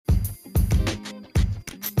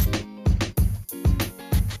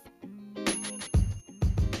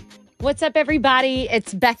What's up, everybody?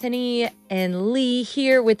 It's Bethany and Lee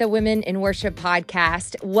here with the Women in Worship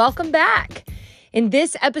podcast. Welcome back. In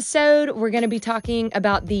this episode, we're going to be talking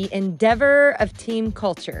about the endeavor of team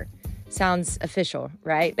culture. Sounds official,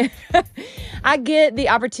 right? I get the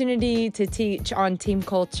opportunity to teach on team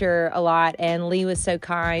culture a lot, and Lee was so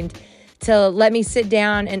kind to let me sit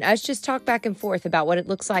down and us just talk back and forth about what it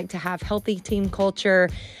looks like to have healthy team culture,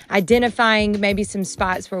 identifying maybe some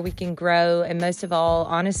spots where we can grow, and most of all,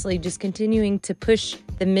 honestly, just continuing to push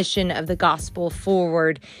the mission of the gospel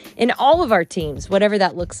forward in all of our teams, whatever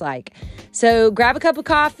that looks like. So grab a cup of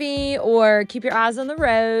coffee or keep your eyes on the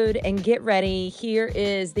road and get ready. Here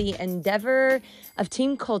is the endeavor of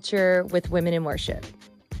team culture with Women in Worship.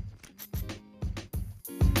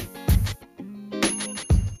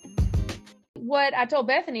 What I told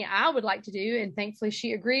Bethany I would like to do, and thankfully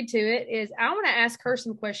she agreed to it, is I want to ask her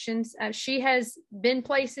some questions. She has been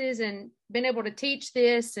places and been able to teach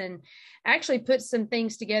this and actually put some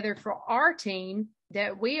things together for our team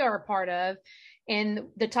that we are a part of. And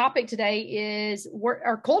the topic today is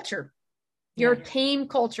our culture, your team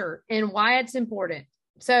culture, and why it's important.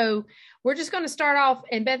 So we're just going to start off.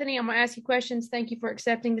 And Bethany, I'm going to ask you questions. Thank you for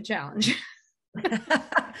accepting the challenge.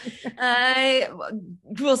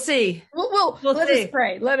 We'll see. We'll let us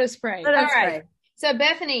pray. Let us pray. All right. Pray. So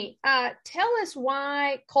Bethany, tell us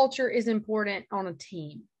why culture is important on a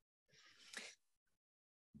team.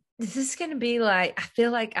 This is going to be like, I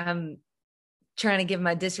feel like I'm trying to give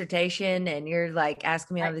my dissertation and you're like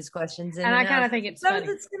asking me all these questions. And I kind of think it's funny.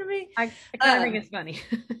 It's going to be. I kind of think it's funny.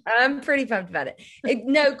 I'm pretty pumped about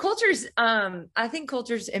it. Culture's, I think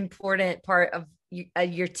culture's important part of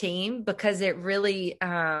your team because it really,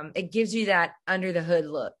 it gives you that under the hood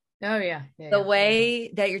look. Oh yeah. The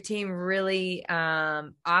way that your team really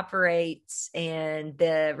operates and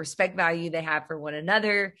the respect value they have for one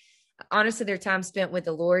another. Honestly, their time spent with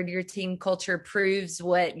the Lord, your team culture proves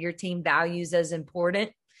what your team values as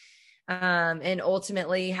important. And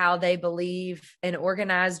ultimately how they believe an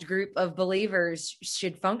organized group of believers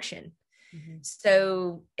should function. Mm-hmm.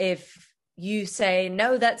 So if you say,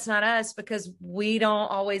 no, that's not us because we don't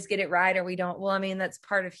always get it right, or we don't, well, I mean, that's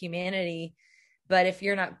part of humanity. But if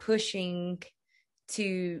you're not pushing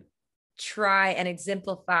to try and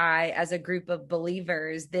exemplify as a group of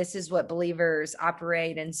believers, this is what believers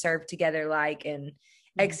operate and serve together like, and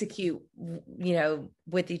execute,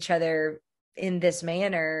 with each other in this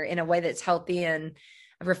manner in a way that's healthy and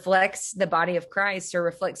reflects the body of Christ or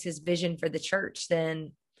reflects his vision for the church,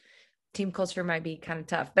 then team culture might be kind of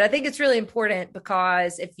tough. But I think it's really important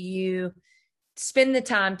because if you spend the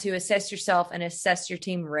time to assess yourself and assess your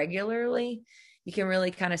team regularly, you can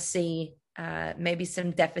really kind of see maybe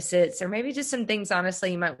some deficits or maybe just some things,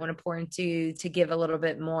 honestly, you might want to pour into to give a little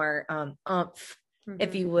bit more oomph,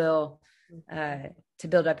 if you will, to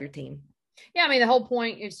build up your team. Yeah. I mean, the whole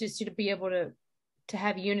point is just to be able to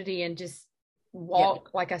have unity and just walk.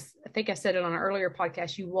 Yeah. Like I think I said it on an earlier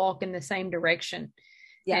podcast, you walk in the same direction.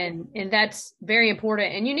 Yeah. And that's very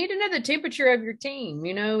important. And you need to know the temperature of your team,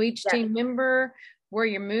 each team member, where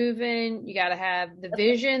you're moving. You got to have the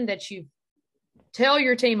vision that you tell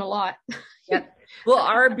your team a lot. Yep. Well,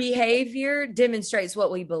 our behavior demonstrates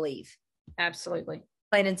what we believe. Absolutely.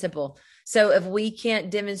 Plain and simple. So if we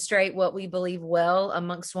can't demonstrate what we believe well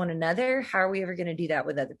amongst one another, how are we ever going to do that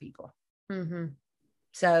with other people? Mm-hmm.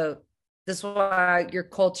 So this is why your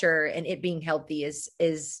culture and it being healthy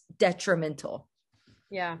is detrimental.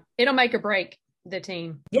 Yeah. It'll make or break the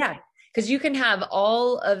team. Yeah. Because you can have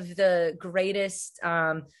all of the greatest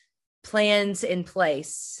plans in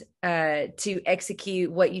place to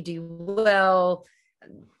execute what you do well,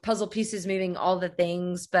 puzzle pieces moving, all the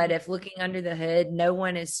things. But if looking under the hood, no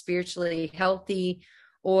one is spiritually healthy,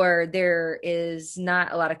 or there is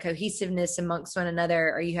not a lot of cohesiveness amongst one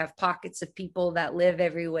another, or you have pockets of people that live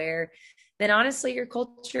everywhere, then honestly, your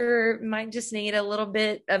culture might just need a little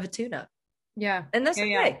bit of a tune-up. Yeah. And that's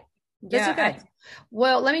okay. Yeah. That's okay.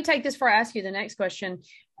 Well, let me take this before I ask you the next question.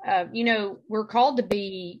 We're called to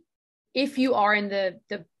be, if you are in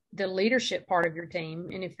the leadership part of your team,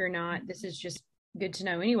 and if you're not, this is just good to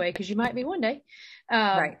know anyway, because you might be one day.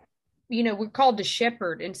 Right. We're called to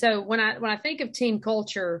shepherd. And so when I think of team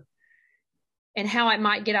culture and how it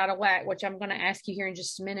might get out of whack, which I'm going to ask you here in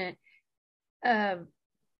just a minute,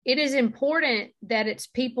 it is important that it's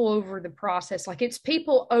people over the process. Like it's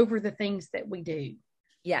people over the things that we do.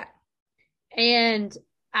 Yeah. And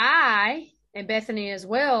I, and Bethany as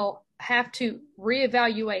well, have to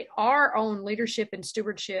reevaluate our own leadership and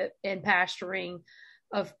stewardship and pastoring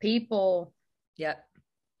of people. Yep.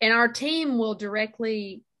 And our team will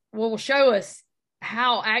show us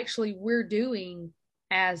how actually we're doing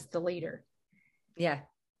as the leader. Yeah.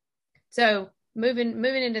 So moving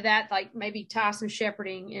into that, like maybe tie some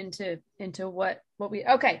shepherding into what we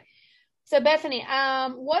okay. So Bethany,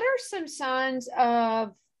 what are some signs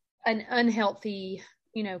of an unhealthy,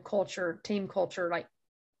 culture, team culture? Like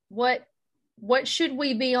what should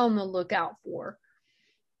we be on the lookout for?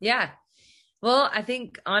 Yeah. Well, I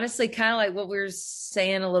think honestly, kind of like what we were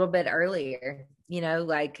saying a little bit earlier,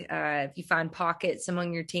 like if you find pockets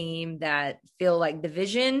among your team that feel like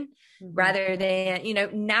division rather than,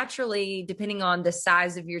 naturally, depending on the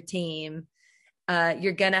size of your team,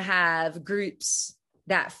 you're going to have groups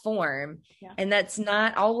that form. Yeah. And that's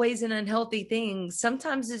not always an unhealthy thing.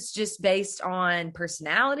 Sometimes it's just based on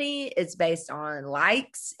personality. It's based on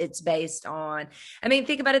likes. It's based on,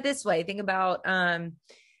 think about it this way. Think about,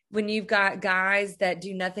 when you've got guys that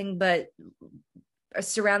do nothing but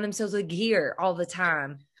surround themselves with gear all the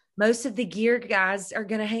time, most of the gear guys are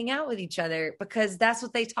going to hang out with each other because that's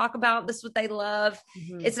what they talk about. That's what they love.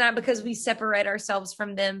 It's not because we separate ourselves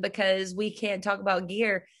from them because we can't talk about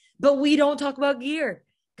gear, but we don't talk about gear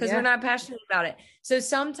because we're not passionate about it. So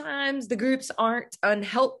sometimes the groups aren't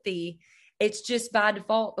unhealthy. It's just by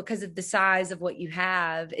default because of the size of what you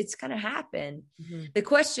have. It's going to happen. The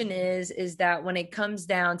question is that when it comes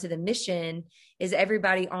down to the mission, is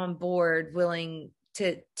everybody on board willing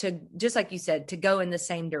to just like you said, to go in the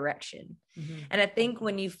same direction? And I think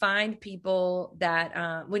when you find people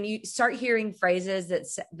that, when you start hearing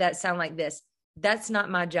phrases that sound like this, that's not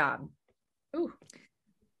my job. Ooh.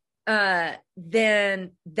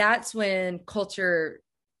 Then that's when culture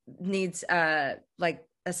needs, like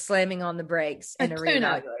a slamming on the brakes and a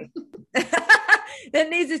reevaluate. That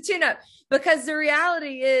needs a tune up, because the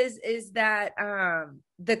reality is that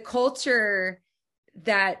the culture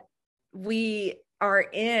that we are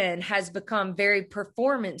in has become very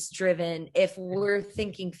performance driven if we're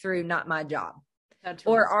thinking through not my job. That's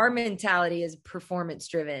or our mentality is performance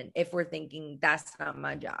driven if we're thinking that's not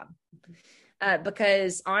my job.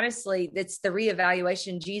 Because honestly, it's the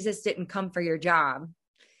reevaluation. Jesus didn't come for your job.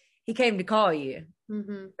 He came to call you.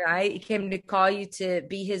 Right. He came to call you to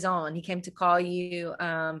be his own. He came to call you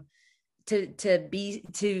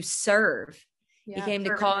to serve. He came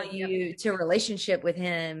to call you to a relationship with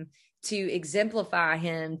him, to exemplify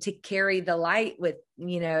him, to carry the light with,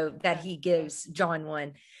 that he gives. John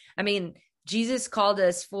 1. Jesus called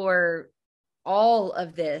us for all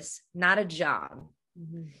of this, not a job.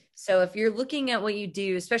 So if you're looking at what you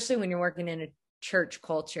do, especially when you're working in a church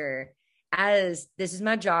culture, as this is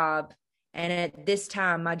my job, and at this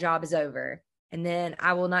time, my job is over, and then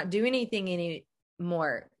I will not do anything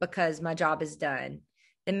anymore because my job is done,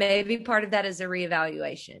 then maybe part of that is a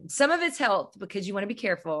reevaluation. Some of it's health, because you want to be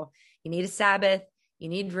careful. You need a Sabbath, you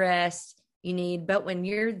need rest, but when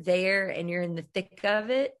you're there and you're in the thick of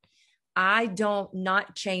it, I don't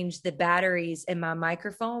not change the batteries in my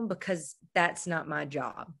microphone because that's not my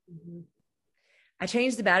job. I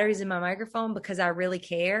change the batteries in my microphone because I really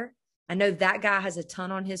care. I know that guy has a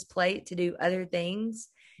ton on his plate to do other things.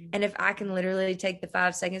 And if I can literally take the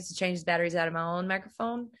 5 seconds to change the batteries out of my own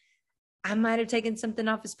microphone, I might have taken something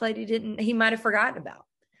off his plate he might have forgotten about.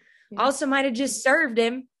 Also might have just served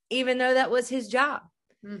him, even though that was his job.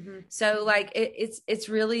 So like, it's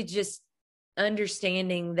really just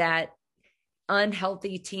understanding that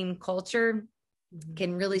unhealthy team culture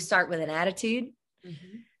can really start with an attitude.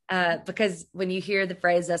 Because when you hear the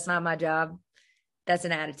phrase, that's not my job, that's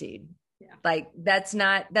an attitude. Like that's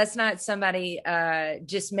not somebody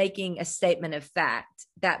just making a statement of fact.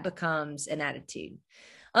 That becomes an attitude.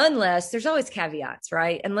 Unless there's always caveats,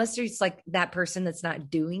 right? Unless there's like that person that's not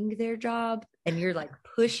doing their job and you're like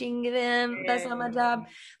pushing them. That's not my job.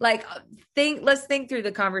 Like let's think through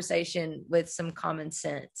the conversation with some common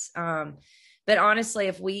sense. But honestly,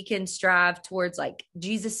 if we can strive towards like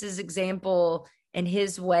Jesus's example and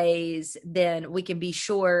his ways, then we can be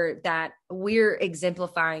sure that we're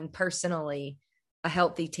exemplifying personally a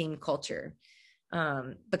healthy team culture.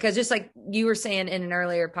 Because just like you were saying in an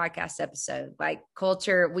earlier podcast episode, like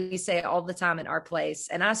culture, we say it all the time in our place.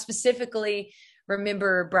 And I specifically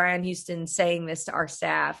remember Brian Houston saying this to our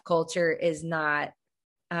staff: culture is not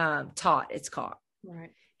taught, it's caught.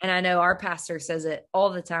 Right. And I know our pastor says it all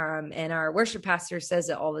the time, and our worship pastor says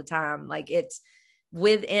it all the time. Like it's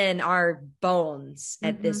within our bones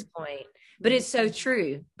at this point. But it's so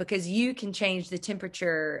true, because you can change the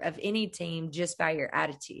temperature of any team just by your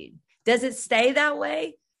attitude. Does it stay that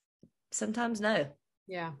way? Sometimes no.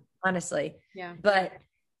 Yeah. Honestly. Yeah. But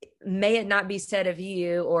may it not be said of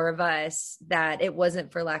you or of us that it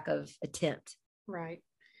wasn't for lack of attempt. Right.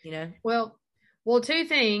 Well, 2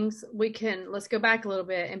 things let's go back a little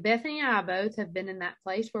bit. And Bethany and I both have been in that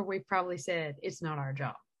place where we probably said, it's not our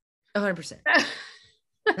job. 100%.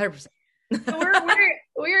 100%. So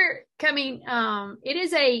we're coming. It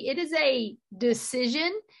is a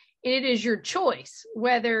decision, and it is your choice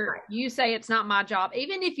whether you say it's not my job.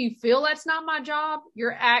 Even if you feel that's not my job,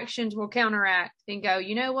 your actions will counteract and go,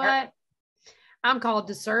 you know what? Yep. I'm called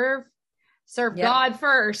to serve Yep. God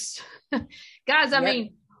first. Guys, I Yep.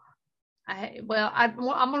 mean, I'm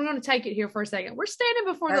going to take it here for a second. We're standing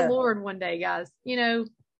before the Lord one day, guys, you know,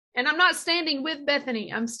 and I'm not standing with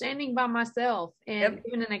Bethany. I'm standing by myself and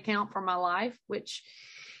giving an account for my life, which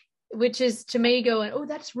is to me going, oh,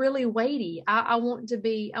 that's really weighty. I want to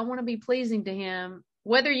be pleasing to him,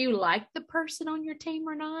 whether you like the person on your team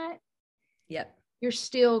or not. Yep. You're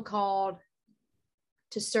still called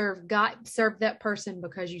to serve God, serve that person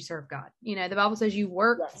because you serve God. You know, the Bible says you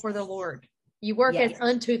work for the Lord. You work as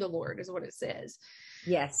unto the Lord is what it says.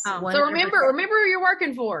 Yes. So remember who you're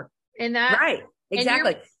working for. And that. Right.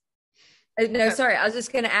 Exactly. No, sorry. I was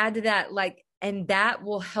just going to add to that, like, and that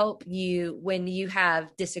will help you when you have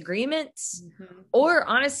disagreements, or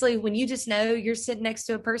honestly, when you just know you're sitting next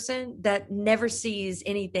to a person that never sees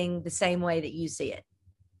anything the same way that you see it.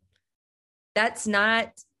 That's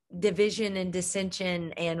not division and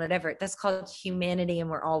dissension and whatever. That's called humanity, and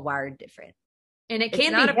we're all wired different. And it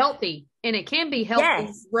can be healthy. And it can be healthy.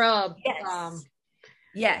 Yes. Rub.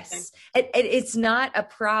 Yes. It's not a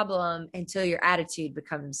problem until your attitude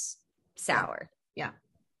becomes sour. Yeah.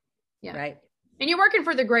 Right. And you're working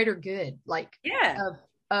for the greater good, like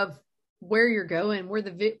of where you're going, what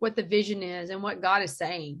the vision is and what God is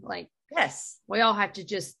saying. Like, yes, we all have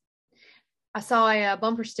to I saw a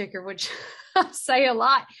bumper sticker, which I say a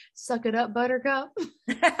lot, suck it up, buttercup.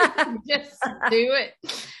 Just do it.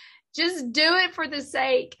 Just do it for the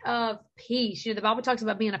sake of peace. You know, the Bible talks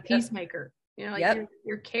about being a peacemaker. You know, like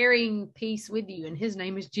you're carrying peace with you, and his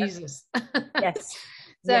name is Jesus. Yes.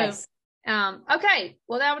 So, okay.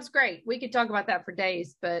 Well, that was great. We could talk about that for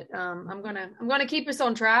days, but I'm gonna keep us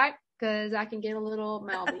on track because I can get a little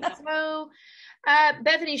mouthy. So,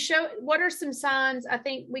 Bethany, what are some signs? I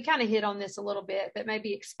think we kind of hit on this a little bit, but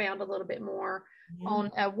maybe expound a little bit more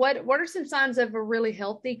on what are some signs of a really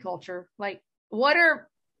healthy culture? Like, what are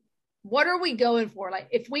we going for? Like,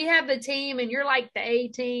 if we have the team and you're like the A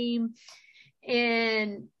team,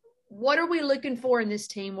 and what are we looking for in this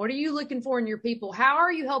team? What are you looking for in your people? How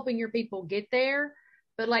are you helping your people get there?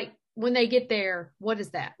 But like, when they get there, what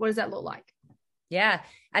is that? What does that look like? Yeah,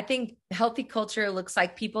 I think healthy culture looks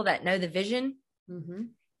like people that know the vision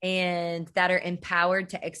and that are empowered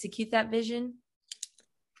to execute that vision.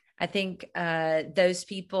 I think those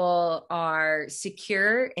people are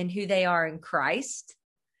secure in who they are in Christ,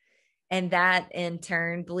 and that in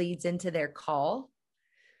turn bleeds into their call.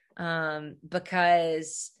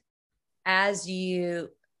 Because if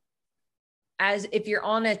you're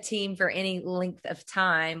on a team for any length of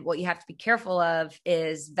time, what you have to be careful of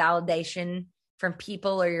is validation from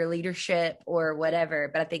people or your leadership or whatever.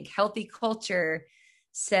 But I think healthy culture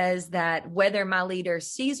says that whether my leader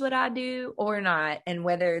sees what I do or not, and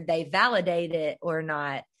whether they validate it or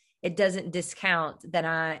not, it doesn't discount that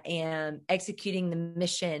I am executing the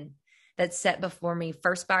mission that's set before me,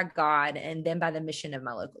 first by God and then by the mission of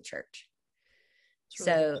my local church.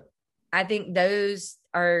 So I think those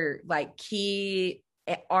are like key.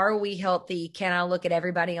 Are we healthy? Can I look at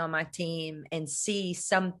everybody on my team and see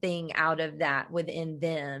something out of that within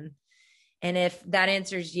them? And if that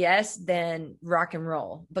answer is yes, then rock and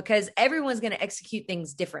roll, because everyone's going to execute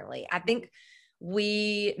things differently. I think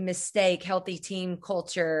we mistake healthy team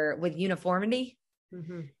culture with uniformity.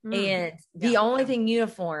 And the only thing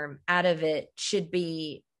uniform out of it should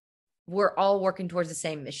be we're all working towards the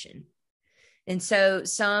same mission. And so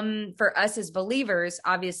for us as believers,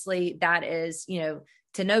 obviously that is,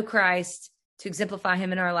 to know Christ, to exemplify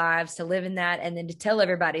him in our lives, to live in that, and then to tell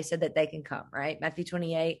everybody so that they can come, right? Matthew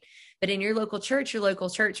 28. But in your local church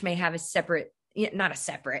may have not a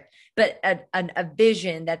separate, but a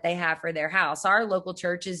vision that they have for their house. Our local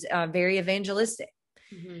church is very evangelistic.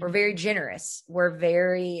 We're very generous. We're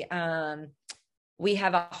very, we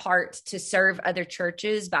have a heart to serve other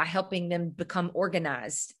churches by helping them become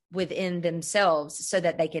organized within themselves so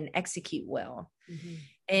that they can execute well.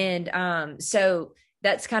 And so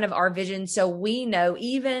that's kind of our vision. So we know,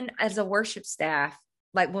 even as a worship staff,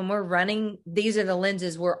 like when we're running, these are the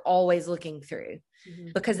lenses we're always looking through,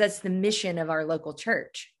 because that's the mission of our local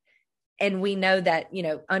church. And we know that,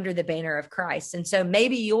 under the banner of Christ. And so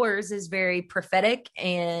maybe yours is very prophetic,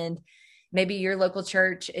 and maybe your local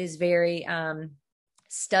church is very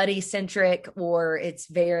study centric, or it's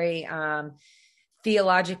very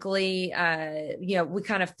theologically, we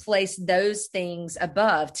kind of place those things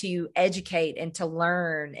above to educate and to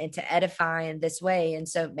learn and to edify in this way. And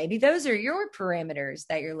so maybe those are your parameters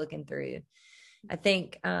that you're looking through. I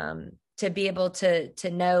think to be able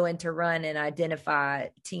to know and to run and identify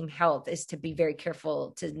team health is to be very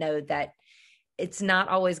careful to know that it's not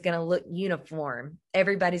always going to look uniform.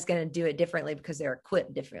 Everybody's going to do it differently because they're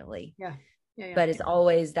equipped differently. Yeah. But it's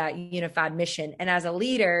always that unified mission. And as a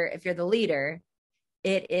leader, if you're the leader,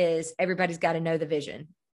 it is everybody's got to know the vision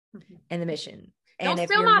and the mission. And don't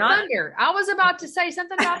steal my thunder. I was about to say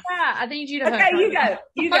something about that. I need you to. Okay, you go.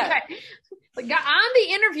 Okay. I'm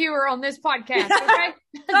the interviewer on this podcast. Okay.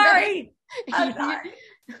 Sorry.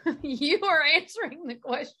 You are answering the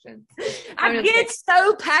questions. I get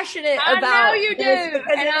so passionate about. I know you do, and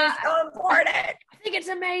it's so important. I think it's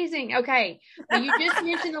amazing. Okay, well, you just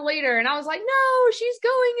mentioned the leader, and I was like, no, she's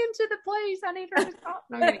going into the place. I need her to stop.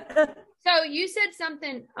 No, so you said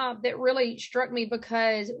something that really struck me,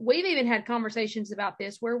 because we've even had conversations about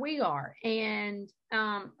this where we are, and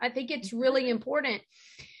I think it's really important,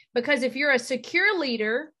 because if you're a secure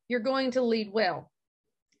leader, you're going to lead well.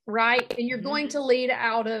 Right. And you're going to lead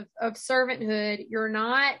out of servanthood. You're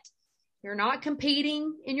not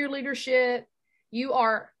competing in your leadership. You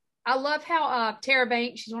are. I love how Tara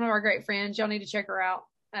Banks, she's one of our great friends. Y'all need to check her out.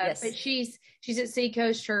 Yes. But she's at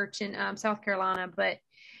Seacoast Church in South Carolina, but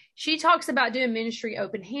she talks about doing ministry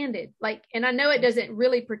open-handed. And I know it doesn't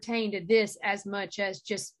really pertain to this as much as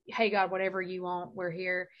just, hey, God, whatever you want, we're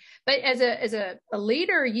here. But as a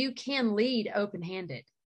leader, you can lead open-handed.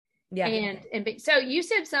 Yeah. And so you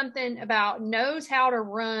said something about knows how to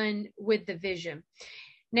run with the vision.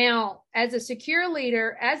 Now, as a secure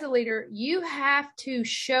leader, as a leader, you have to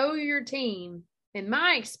show your team, in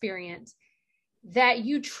my experience, that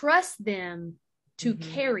you trust them to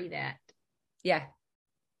carry that. Yeah.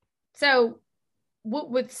 So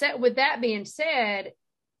with that being said,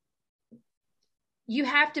 you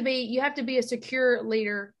have to be a secure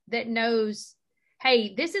leader that knows,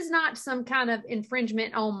 hey, this is not some kind of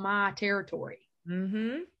infringement on my territory.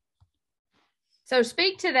 Mm-hmm. So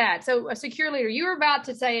speak to that. So a secure leader, you were about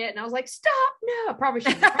to say it, and I was like, stop. No, I probably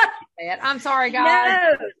shouldn't say it. I'm sorry,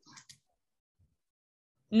 guys.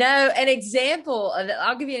 No, an example of it.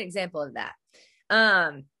 I'll give you an example of that.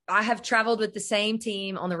 I have traveled with the same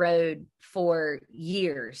team on the road for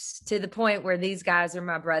years, to the point where these guys are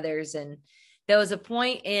my brothers. And there was a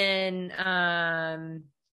point in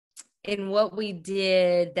what we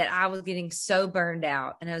did that I was getting so burned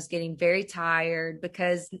out, and I was getting very tired,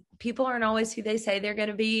 because people aren't always who they say they're going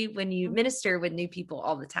to be when you minister with new people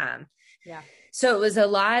all the time. Yeah. So it was a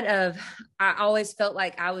lot of, I always felt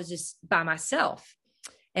like I was just by myself.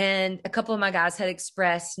 And a couple of my guys had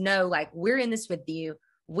expressed, no, we're in this with you.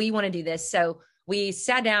 We want to do this. So we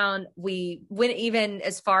sat down, we went even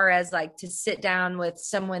as far as to sit down with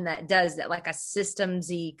someone that does that, like a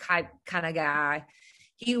systems-y kind of guy.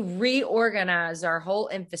 He reorganized our whole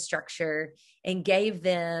infrastructure and gave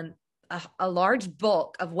them a large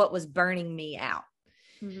bulk of what was burning me out.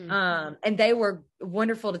 Mm-hmm. And they were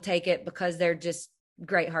wonderful to take it, because they're just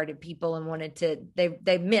great-hearted people and wanted to,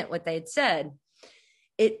 they meant what they had said.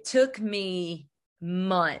 It took me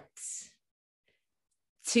months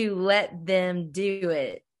to let them do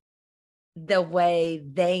it the way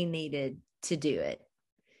they needed to do it.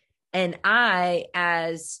 And I,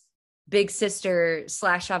 as big sister /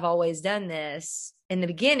 I've always done this, in the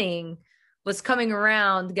beginning, was coming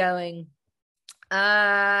around going,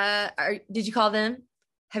 did you call them?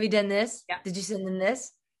 Have you done this? Yeah. Did you send them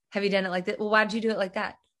this? Have you done it like that? Well, why did you do it like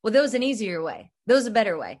that? Well, there was an easier way. There was a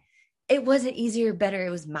better way. It wasn't easier or better.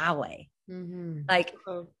 It was my way. Mm-hmm.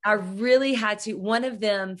 I really had to. One of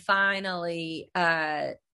them finally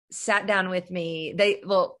sat down with me.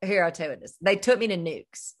 Here, I'll tell you this. They took me to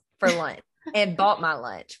Nukes for lunch. And bought my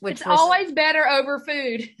lunch, which it's was always better over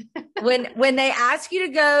food. when they ask you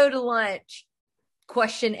to go to lunch,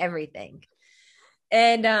 question everything.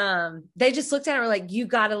 And they just looked at it and were like, you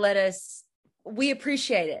got to let us, we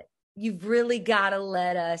appreciate it. You've really got to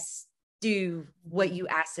let us do what you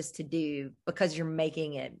asked us to do, because you're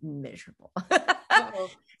making it miserable.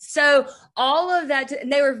 So all of that,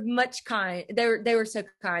 and they were much kind. They were so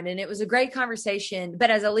kind, and it was a great conversation.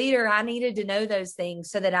 But as a leader, I needed to know those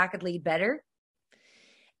things so that I could lead better.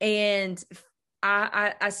 And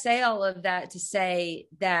I say all of that to say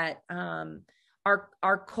that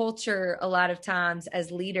our culture, a lot of times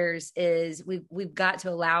as leaders, is we've got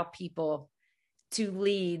to allow people to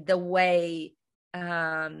lead the way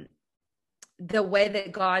that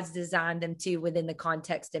God's designed them to, within the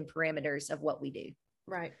context and parameters of what we do.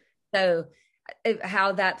 Right. So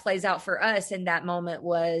how that plays out for us in that moment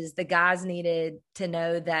was the guys needed to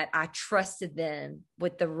know that I trusted them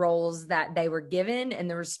with the roles that they were given and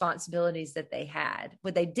the responsibilities that they had.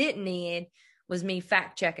 What they didn't need was me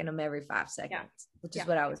fact checking them every 5 seconds, which is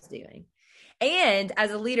what I was doing. And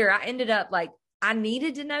as a leader, I ended up like, I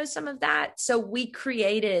needed to know some of that. So we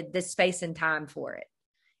created this space and time for it.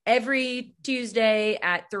 Every Tuesday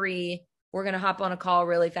at 3, we're going to hop on a call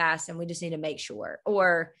really fast and we just need to make sure.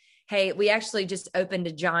 Or, hey, we actually just opened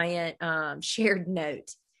a giant shared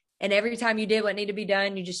note. And every time you did what needed to be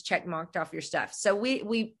done, you just check marked off your stuff. So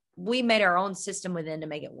we made our own system within to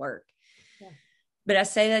make it work. Yeah. But I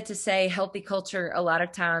say that to say healthy culture, a lot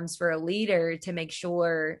of times for a leader to make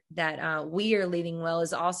sure that we are leading well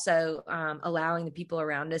is also allowing the people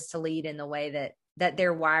around us to lead in the way that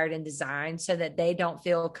they're wired and designed so that they don't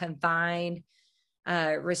feel confined,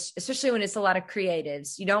 especially when it's a lot of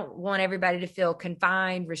creatives. You don't want everybody to feel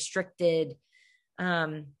confined, restricted,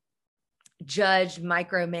 judged,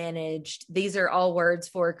 micromanaged. These are all words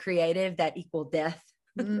for a creative that equal death.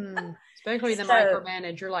 Especially the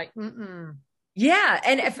micromanage. You're like, mm-mm. Yeah.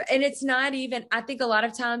 And it's not even, I think a lot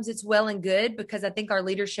of times it's well and good because I think our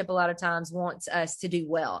leadership a lot of times wants us to do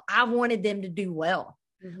well. I wanted them to do well.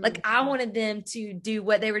 Mm-hmm. Like I wanted them to do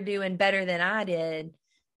what they were doing better than I did.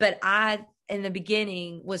 But I, in the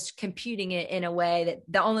beginning, was computing it in a way that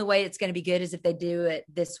the only way it's going to be good is if they do it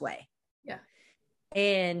this way. Yeah.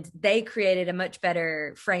 And they created a much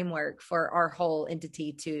better framework for our whole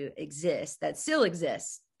entity to exist that still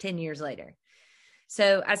exists 10 years later.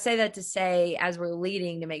 So I say that to say, as we're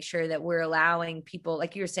leading, to make sure that we're allowing people,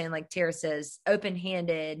 like you were saying, like Tara says,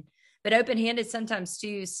 open-handed, but open-handed sometimes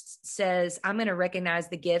too says, I'm going to recognize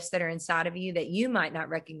the gifts that are inside of you that you might not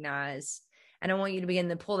recognize. And I want you to begin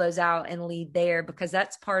to pull those out and lead there because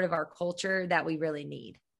that's part of our culture that we really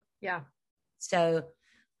need. Yeah. So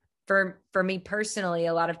for me personally,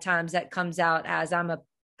 a lot of times that comes out as I'm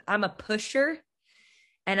a pusher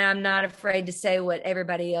and I'm not afraid to say what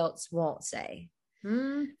everybody else won't say.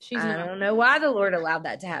 I don't know why the Lord allowed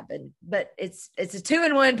that to happen, but it's a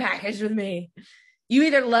 2-in-1 package with me. You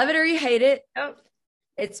either love it or you hate it. Oh,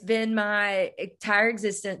 it's been my entire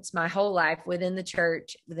existence, my whole life within the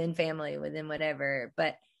church, within family, within whatever.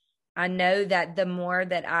 But I know that the more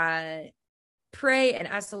that I pray and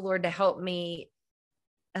ask the Lord to help me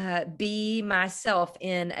be myself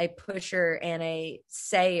in a pusher and a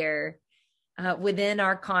sayer within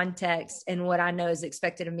our context and what I know is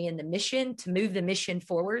expected of me in the mission to move the mission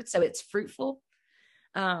forward so it's fruitful,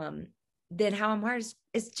 then how I'm wired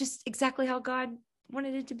is just exactly how God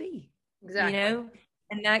wanted it to be. Exactly. You know,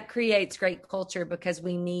 and that creates great culture because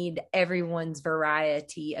we need everyone's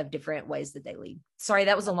variety of different ways that they lead. Sorry,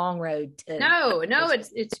 that was a long road. No,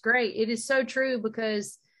 it's great. It is so true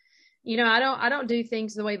because you know, I don't do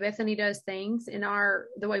things the way Bethany does things in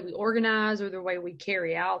the way we organize or the way we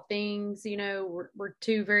carry out things. You know,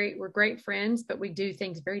 we're great friends, but we do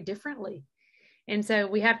things very differently. And so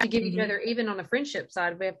we have to give each other, even on the friendship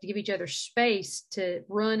side, we have to give each other space to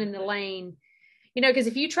run in the lane, you know, because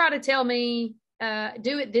if you try to tell me,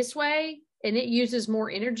 do it this way and it uses more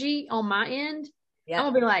energy on my end, I'm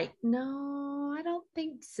gonna be like, no, I don't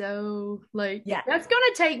think so. Like, that's going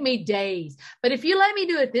to take me days. But if you let me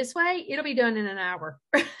do it this way, it'll be done in an hour.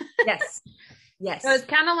 Yes. Yes. So it's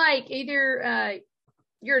kind of like either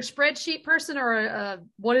you're a spreadsheet person or a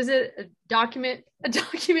document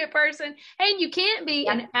person. And you can't be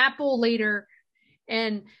an Apple leader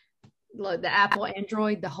and look, the Apple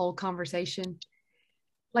Android, the whole conversation.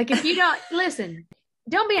 Like if you don't listen,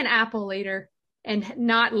 don't be an Apple leader and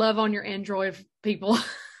not love on your Android people.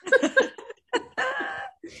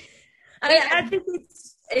 I think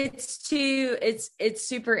it's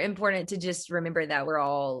super important to just remember that we're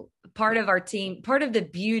all part of our team. Part of the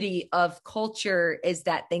beauty of culture is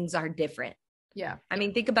that things are different. Yeah. I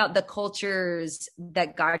mean, think about the cultures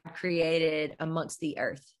that God created amongst the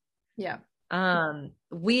earth. Yeah.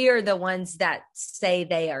 We are the ones that say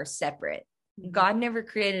they are separate. God never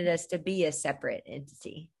created us to be a separate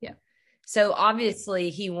entity. Yeah. So obviously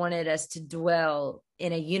he wanted us to dwell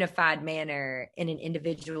in a unified manner in an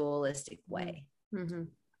individualistic way. Mm-hmm.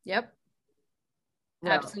 Yep.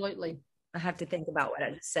 Well, absolutely. I have to think about what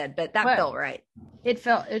I just said, but that felt right. It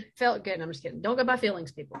felt good. I'm just kidding. Don't go by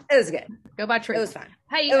feelings, people. It was good. Go by truth. It was fine.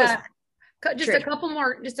 Hey, just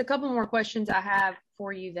a couple more questions I have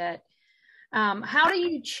for you that, how do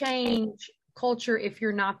you change culture if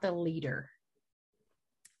you're not the leader?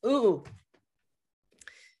 Ooh.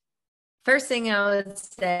 First thing I would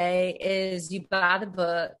say is you buy the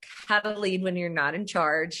book, How to Lead When You're Not in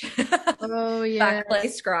Charge. Oh, yeah. By Clay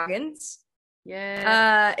Scroggins.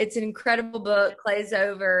 Yeah. It's an incredible book. Plays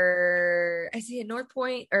over, is he at North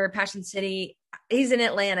Point or Passion City? He's an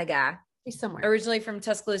Atlanta guy, He's somewhere. originally from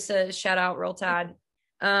Tuscaloosa. Shout out Roll Tide.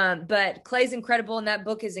 But Clay's incredible, and that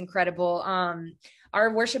book is incredible.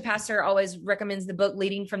 Our worship pastor always recommends the book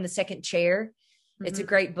Leading from the Second Chair. It's a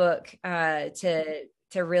great book to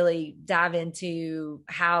really dive into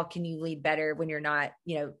how can you lead better when you're not,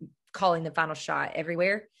 calling the final shot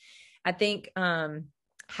everywhere. I think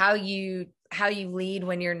how you lead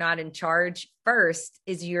when you're not in charge first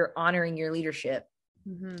is you're honoring your leadership.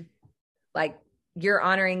 Like, you're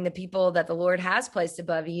honoring the people that the Lord has placed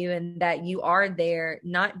above you, and that you are there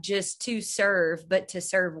not just to serve, but to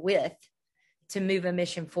serve with, to move a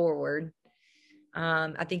mission forward.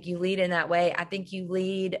 I think you lead in that way. I think you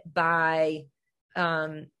lead by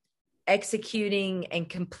executing and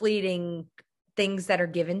completing things that are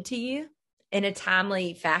given to you in a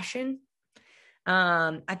timely fashion.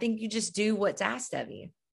 I think you just do what's asked of you.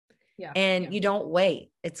 And you don't wait.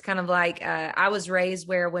 It's kind of like I was raised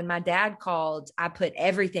where when my dad called, I put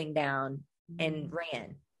everything down and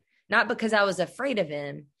ran, not because I was afraid of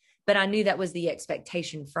him, but I knew that was the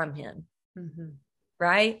expectation from him.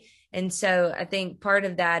 Right. And so I think part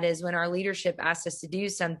of that is when our leadership asks us to do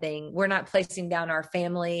something, we're not placing down our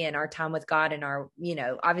family and our time with God and our,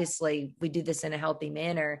 obviously we do this in a healthy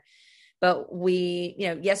manner. But we,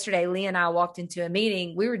 yesterday, Lee and I walked into a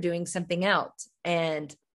meeting, we were doing something else.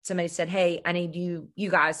 And somebody said, "Hey, I need you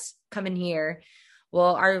guys come in here."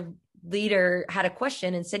 Well, our leader had a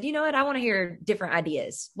question and said, "You know what? I want to hear different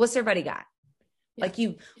ideas. What's everybody got?"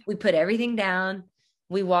 We put everything down.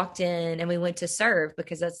 We walked in and we went to serve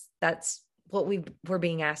because that's what we were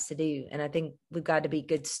being asked to do. And I think we've got to be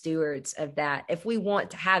good stewards of that if we want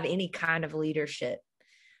to have any kind of leadership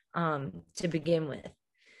to begin with.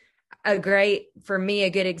 For me, a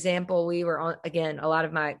good example, we were on, again, a lot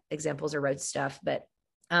of my examples are road stuff, but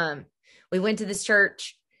we went to this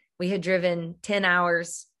church. We had driven 10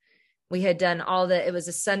 hours. We had done it was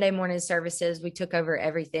a Sunday morning services. We took over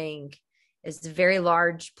everything. It's a very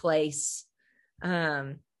large place.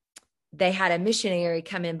 They had a missionary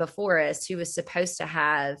come in before us who was supposed to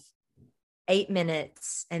have 8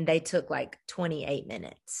 minutes, and they took like 28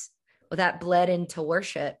 minutes. Well, that bled into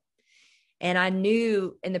worship. And I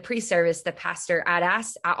knew in the pre-service, the pastor, I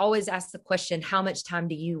always ask the question, how much time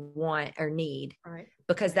do you want or need? Right.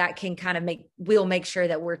 Because that can kind of we'll make sure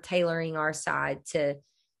that we're tailoring our side to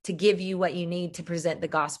give you what you need to present the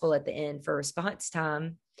gospel at the end for response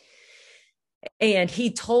time. And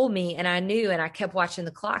he told me, and I knew, and I kept watching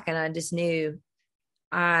the clock, and I just knew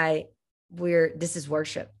this is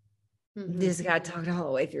worship. This guy talked all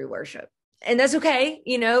the way through worship, and that's okay.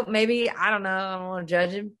 Maybe, I don't know. I don't want to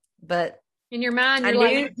judge him, but in your mind, you're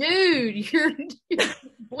like, dude, you're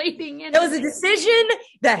bleeding in. It was a decision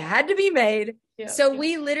that had to be made. Yeah. So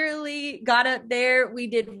we literally got up there. We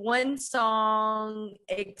did one song,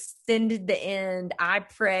 extended the end. I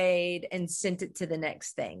prayed and sent it to the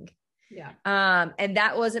next thing. Yeah. And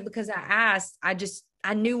that wasn't because I asked.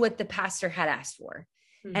 I knew what the pastor had asked for.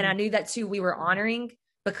 And I knew that's who we were honoring,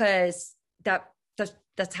 because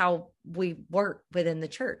that's how we work within the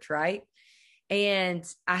church, right? And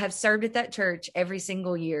I have served at that church every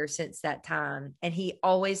single year since that time. And he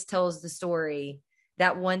always tells the story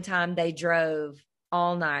that one time they drove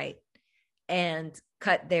all night and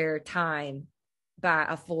cut their time by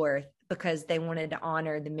a fourth because they wanted to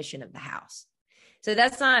honor the mission of the house. So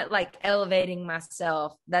that's not like elevating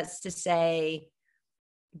myself. That's to say,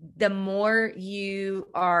 the more you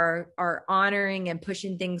are honoring and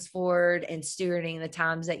pushing things forward and stewarding the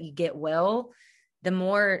times that you get well, the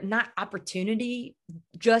more, not opportunity,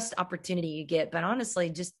 just opportunity you get, but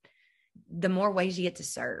honestly, just the more ways you get to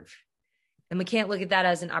serve. And we can't look at that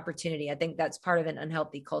as an opportunity. I think that's part of an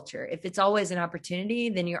unhealthy culture. If it's always an opportunity,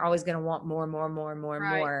 then you're always going to want more and more and more and more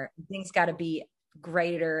and more. Things got to be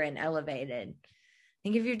greater and elevated. I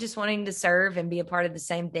think if you're just wanting to serve and be a part of the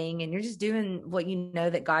same thing, and you're just doing what you know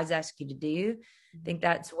that God's asked you to do, I think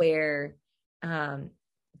that's where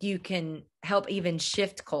you can help even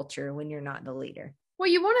shift culture when you're not the leader. Well,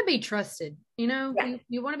 you want to be trusted, you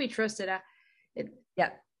want to be trusted.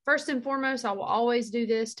 First and foremost, I will always do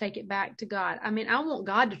this, take it back to God. I mean, I want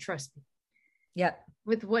God to trust me. Yep.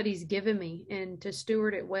 With what he's given me, and to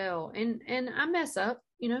steward it well. And I mess up,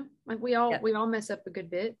 like we all mess up a good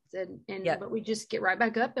bit, but we just get right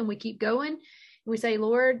back up and we keep going. And we say,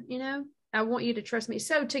 Lord, I want you to trust me.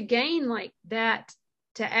 So to gain like that,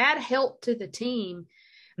 to add help to the team,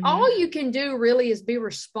 all you can do really is be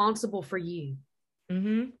responsible for you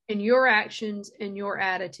and your actions and your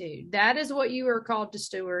attitude. That is what you are called to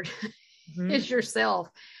steward is yourself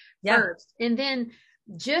first. And then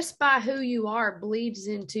just by who you are bleeds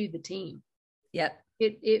into the team. Yep.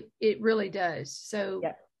 It really does. So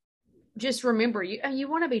just remember, you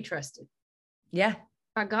want to be trusted. Yeah.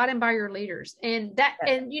 By God and by your leaders. And that,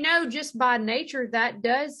 and just by nature, that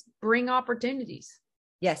does bring opportunities.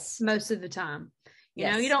 Yes. Most of the time. You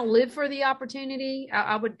know, you don't live for the opportunity.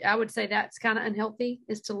 I would say that's kind of unhealthy,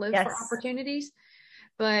 is to live for opportunities.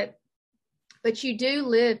 But you do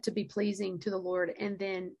live to be pleasing to the Lord. And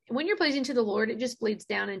then when you're pleasing to the Lord, it just bleeds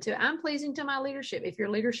down into, I'm pleasing to my leadership. If your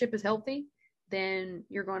leadership is healthy, then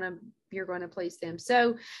you're going to please them.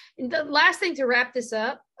 So the last thing to wrap this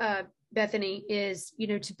up, Bethany, is,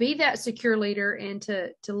 to be that secure leader and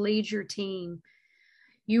to lead your team,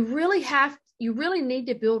 you really need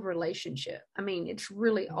to build relationship. I mean, it's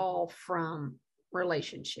really all from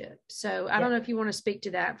relationship. So I don't know if you want to speak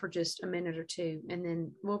to that for just a minute or two, and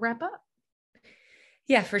then we'll wrap up.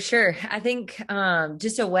 Yeah, for sure. I think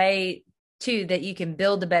just a way too that you can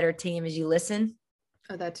build a better team is you listen.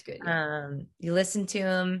 Oh, that's good. Yeah. You listen to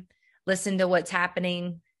them, listen to what's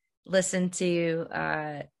happening, listen to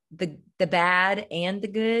the bad and the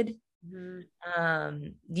good. Mm-hmm.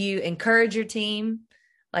 You encourage your team,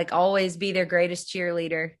 like always be their greatest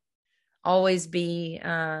cheerleader, always be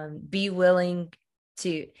willing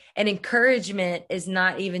to, and encouragement is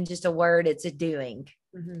not even just a word, it's a doing.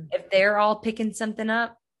 Mm-hmm. If they're all picking something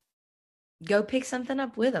up, go pick something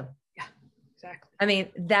up with them. Yeah, exactly. I mean,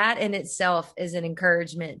 that in itself is an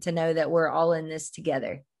encouragement to know that we're all in this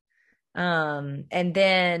together. And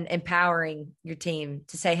then empowering your team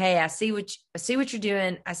to say, hey, I see what you're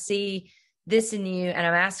doing. I see this in you, and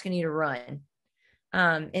I'm asking you to run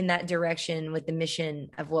in that direction with the mission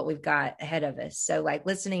of what we've got ahead of us. So like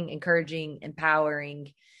listening, encouraging,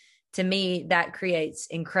 empowering, to me, that creates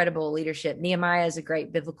incredible leadership. Nehemiah is a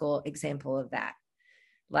great biblical example of that.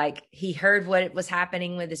 Like, he heard what was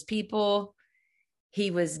happening with his people.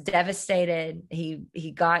 He was devastated.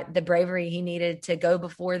 He got the bravery he needed to go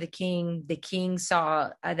before the king. The king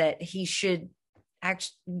saw that he should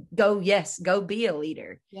actually go be a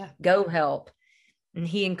leader. Yeah. Go help. And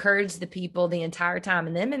he encouraged the people the entire time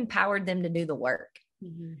and then empowered them to do the work.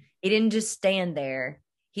 Mm-hmm. He didn't just stand there.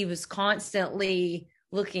 He was constantly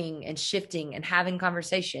looking and shifting and having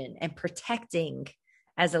conversation and protecting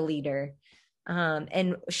as a leader,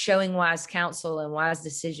 and showing wise counsel and wise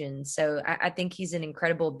decisions. So I think he's an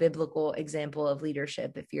incredible biblical example of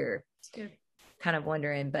leadership, if you're kind of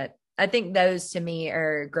wondering. But I think those to me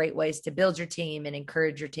are great ways to build your team and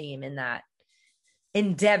encourage your team in that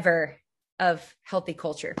endeavor of healthy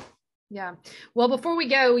culture. Yeah. Well, before we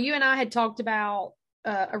go, you and I had talked about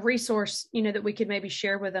a resource, that we could maybe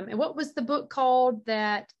share with them. And what was the book called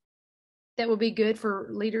that would be good for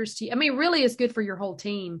leaders to, really is good for your whole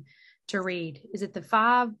team to read? Is it the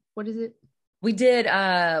 5? What is it? We've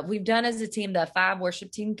done as a team, the 5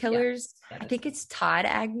 worship team killers. Yeah, I think it's Todd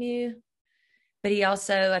Agnew, but he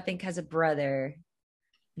also, I think, has a brother.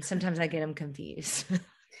 And sometimes I get him confused.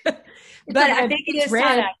 But I think it's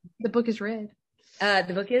red. The book is red.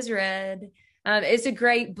 The book is red. It's a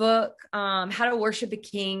great book. How to Worship a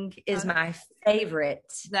King is my favorite.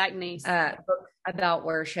 Zach Neese. Book about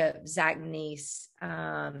worship. Zach Neese.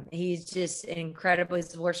 He's just incredible.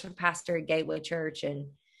 He's a worship pastor at Gateway Church and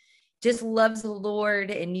just loves the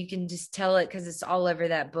Lord. And you can just tell it because it's all over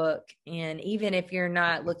that book. And even if you're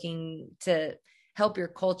not looking to help your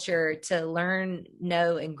culture to learn,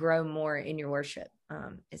 know, and grow more in your worship,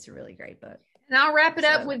 it's a really great book. And I'll wrap it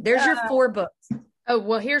up with there's your 4 books. Oh,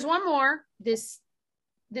 well, here's one more. This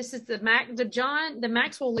is the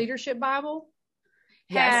Maxwell Leadership Bible.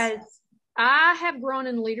 Yes. I have grown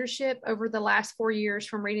in leadership over the last 4 years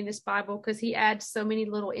from reading this Bible, because he adds so many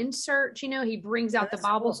little inserts. He brings out the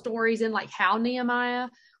Bible stories and like how Nehemiah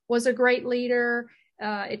was a great leader.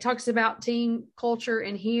 It talks about team culture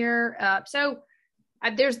in here. So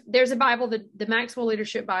there's a Bible, the Maxwell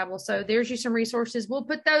Leadership Bible. So there's you some resources. We'll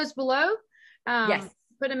put those below. Yes.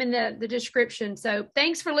 Put them in the description. So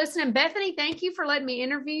thanks for listening. Bethany, thank you for letting me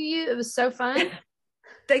interview you. It was so fun.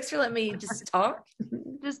 Thanks for letting me just talk.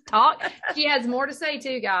 Just talk. She has more to say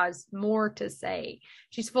too, guys. More to say.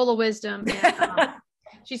 She's full of wisdom. And,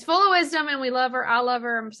 she's full of wisdom, and we love her. I love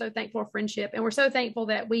her. I'm so thankful for friendship. And we're so thankful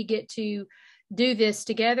that we get to do this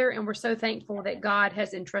together. And we're so thankful that God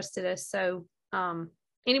has entrusted us. So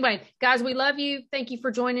anyway, guys, we love you. Thank you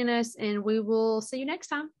for joining us, and we will see you next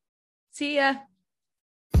time. See ya.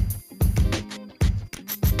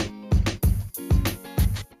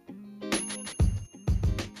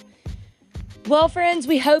 Well, friends,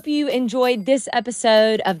 we hope you enjoyed this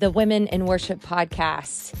episode of the Women in Worship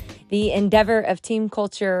podcast. The endeavor of team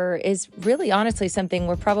culture is really honestly something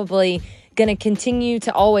we're probably going going to continue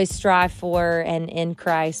to always strive for, and in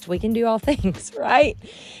Christ, we can do all things, right?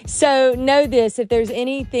 So know this, if there's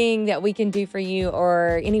anything that we can do for you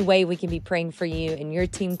or any way we can be praying for you in your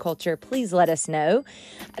team culture, please let us know.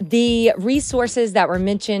 The resources that were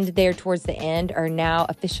mentioned there towards the end are now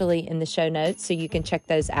officially in the show notes, so you can check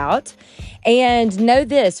those out. And know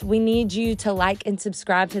this, we need you to like and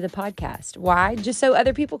subscribe to the podcast. Why? Just so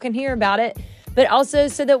other people can hear about it, but also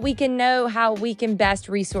so that we can know how we can best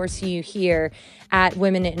resource you here at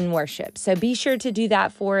Women in Worship. So be sure to do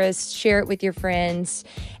that for us. Share it with your friends.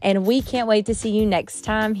 And we can't wait to see you next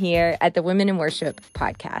time here at the Women in Worship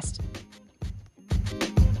podcast.